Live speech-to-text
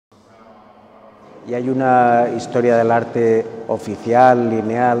Y hay una historia del arte oficial,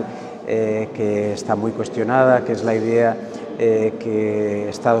 lineal, que está muy cuestionada, que es la idea que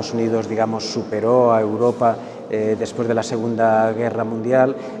Estados Unidos, digamos, superó a Europa después de la Segunda Guerra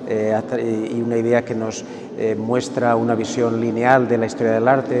Mundial, y una idea que nos muestra una visión lineal de la historia del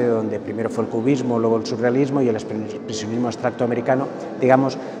arte, donde primero fue el cubismo, luego el surrealismo, y el expresionismo abstracto americano,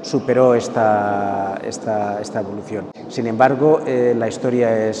 digamos, superó esta evolución. Sin embargo, la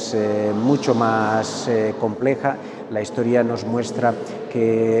historia es mucho más compleja. La historia nos muestra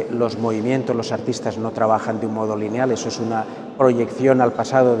que los movimientos, los artistas no trabajan de un modo lineal, eso es una proyección al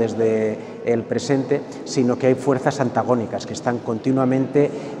pasado desde el presente, sino que hay fuerzas antagónicas que están continuamente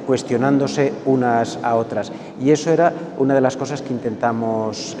cuestionándose unas a otras. Y eso era una de las cosas que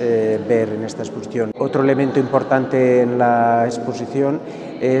intentamos ver en esta exposición. Otro elemento importante en la exposición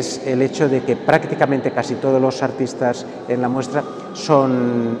es el hecho de que prácticamente casi todos los artistas en la muestra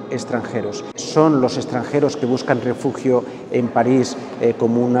son extranjeros. Son los extranjeros que buscan refugio en París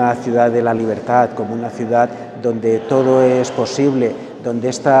como una ciudad de la libertad, como una ciudad donde todo es posible, donde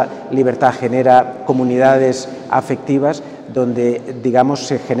esta libertad genera comunidades afectivas, donde, digamos,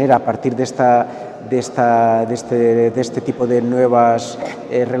 se genera a partir de este tipo de nuevas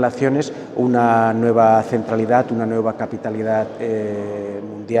relaciones una nueva centralidad, una nueva capitalidad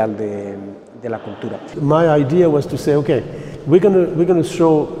mundial de la cultura. My idea was to say, okay, we're going to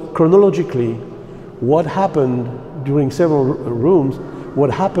show chronologically what happened during several rooms, what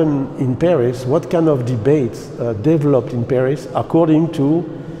happened in Paris, what kind of debates developed in Paris according to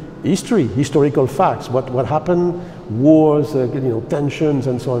history, historical facts, what happened, wars, tensions,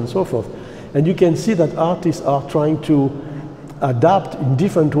 and so on and so forth. And you can see that artists are trying to adapt in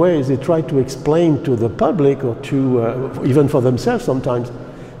different ways. They try to explain to the public, or to even for themselves sometimes,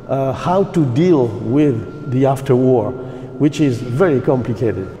 how to deal with the after-war, which is very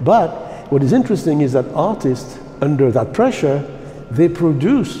complicated. But what is interesting is that artists, under that pressure, they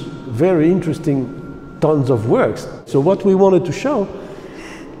produce very interesting tons of works. So what we wanted to show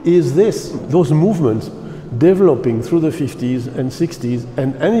is those movements developing through the 50s and 60s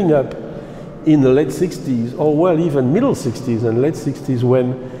and ending up in the late 60s, or well, even middle 60s and late 60s,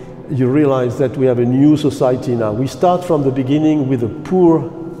 when you realize that we have a new society now. We start from the beginning with a poor,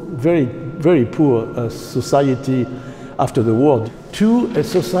 very, very poor society after the war, to a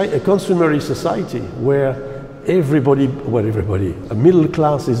consumerist society where a middle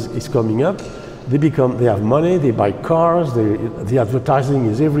class is coming up. They have money, they buy cars, the advertising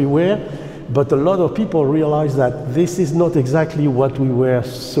is everywhere. But a lot of people realize that this is not exactly what we were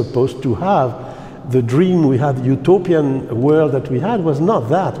supposed to have. The dream we had, utopian world that we had, was not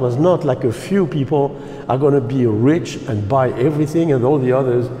that. Was not like a few people are going to be rich and buy everything, and all the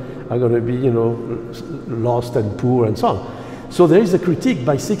others are going to be, lost and poor and so on. So there is a critique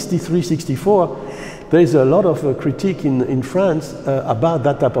by 63, 64. There is a lot of critique in France about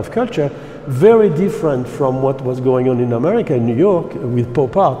that type of culture, very different from what was going on in America, in New York, with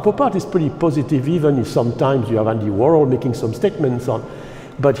pop art. Pop art is pretty positive, even if sometimes you have Andy Warhol making some statements on.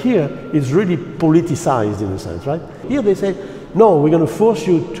 But here, it's really politicized in a sense, right? Here they say, no, we're going to force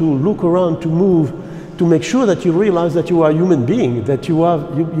you to look around, to move, to make sure that you realize that you are a human being, that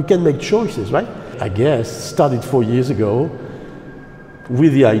you can make choices, right? I guess started 4 years ago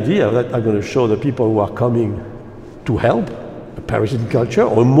with the idea that I'm going to show the people who are coming to help a Parisian culture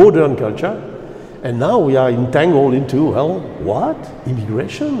or modern culture, and now we are entangled into, well, what?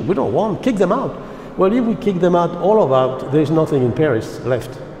 Immigration? We don't want, kick them out. Well, if we kick them out, all of out, there's nothing in Paris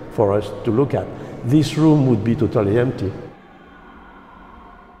left for us to look at. This room would be totally empty.